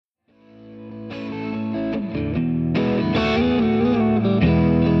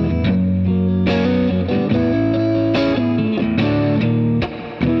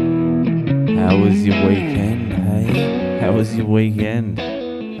was your weekend?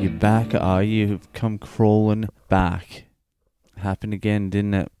 You're back, are you? You've come crawling back. Happened again,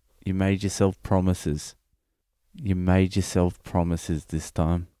 didn't it? You made yourself promises. You made yourself promises this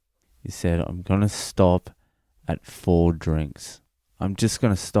time. You said, I'm going to stop at 4 drinks. I'm just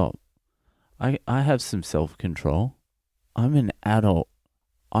going to stop. I have some self-control. I'm an adult.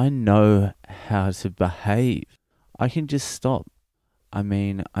 I know how to behave. I can just stop. I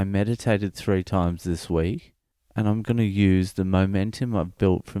mean, I meditated 3 times this week, and I'm going to use the momentum I've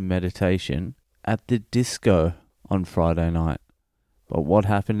built from meditation at the disco on Friday night. But what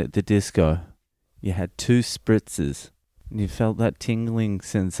happened at the disco? You had 2 spritzes, and you felt that tingling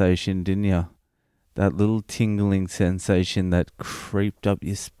sensation, didn't you? That little tingling sensation that creeped up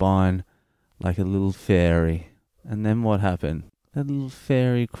your spine like a little fairy. And then what happened? That little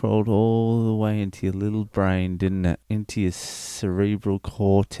fairy crawled all the way into your little brain, didn't it? Into your cerebral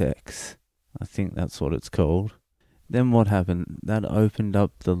cortex. I think that's what it's called. Then what happened? That opened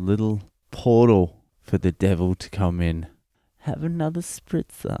up the little portal for the devil to come in. Have another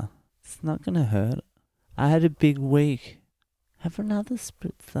spritzer. It's not going to hurt. I had a big week. Have another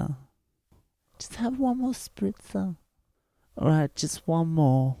spritzer. Just have one more spritzer. Alright, just one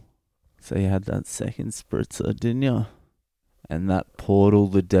more. So you had that second spritzer, didn't you? And that portal,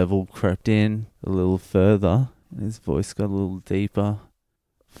 the devil crept in a little further, and his voice got a little deeper.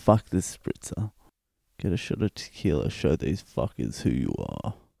 Fuck this spritzer. Get a shot of tequila, show these fuckers who you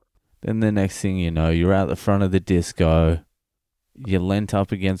are. Then the next thing you know, you're out the front of the disco, you're leant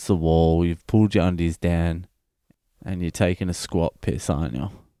up against the wall, you've pulled your undies down, and you're taking a squat piss, aren't you?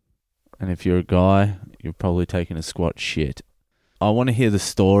 And if you're a guy, you're probably taking a squat shit. I want to hear the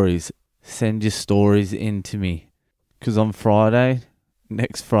stories. Send your stories in to me. Because on Friday,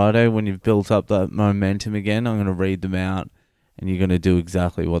 next Friday, when you've built up that momentum again, I'm going to read them out and you're going to do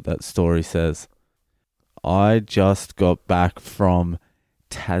exactly what that story says. I just got back from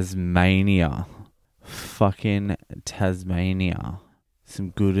Tasmania. Fucking Tasmania.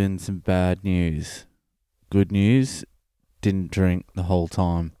 Some good and some bad news. Good news, didn't drink the whole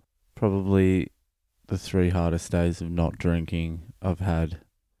time. Probably the 3 hardest days of not drinking I've had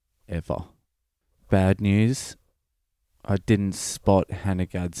ever. Bad news, I didn't spot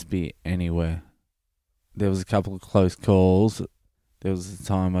Gadsby anywhere. There was a couple of close calls. There was a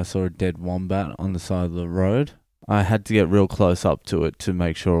time I saw a dead wombat on the side of the road. I had to get real close up to it to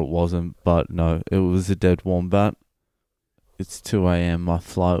make sure it wasn't, but no, it was a dead wombat. It's 2 a.m. My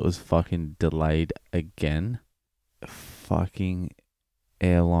flight was fucking delayed again. Fucking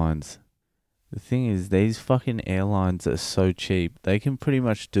airlines. The thing is, these fucking airlines are so cheap. They can pretty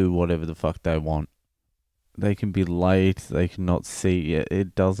much do whatever the fuck they want. They can be late, they can not see you.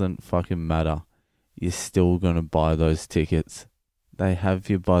 It doesn't fucking matter. You're still gonna buy those tickets. They have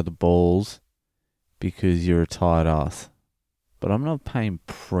you by the balls because you're a tired ass. But I'm not paying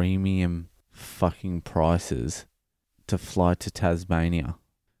premium fucking prices to fly to Tasmania.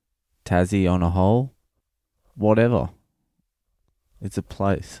 Tassie on a whole? Whatever. It's a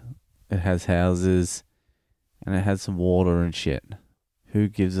place. It has houses and it has some water and shit. Who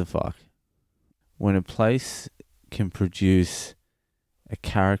gives a fuck? When a place can produce a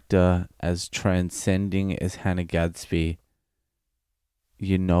character as transcending as Gadsby,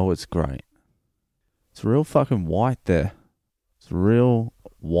 you know it's great. It's real fucking white there. It's real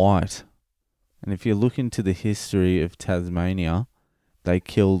white. And if you look into the history of Tasmania, they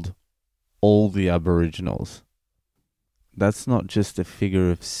killed all the Aboriginals. That's not just a figure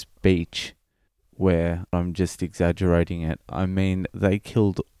of speech where I'm just exaggerating it. I mean, they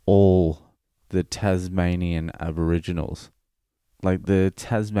killed all the Tasmanian Aboriginals. Like, the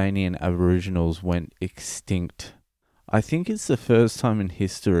Tasmanian Aboriginals went extinct. I think it's the first time in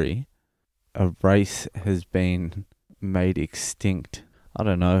history a race has been made extinct. I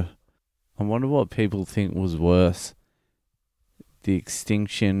don't know. I wonder what people think was worse. The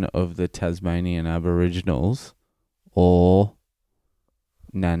extinction of the Tasmanian Aboriginals or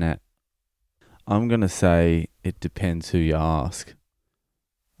Nanette. I'm going to say it depends who you ask.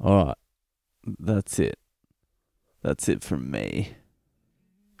 Alright. That's it. That's it from me.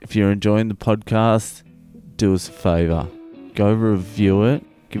 If you're enjoying the podcast, do us a favour. Go review it,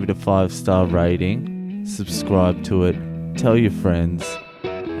 give it a 5-star rating, subscribe to it, tell your friends,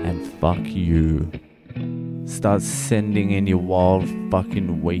 and fuck you. Start sending in your wild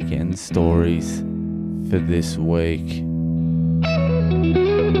fucking weekend stories for this week.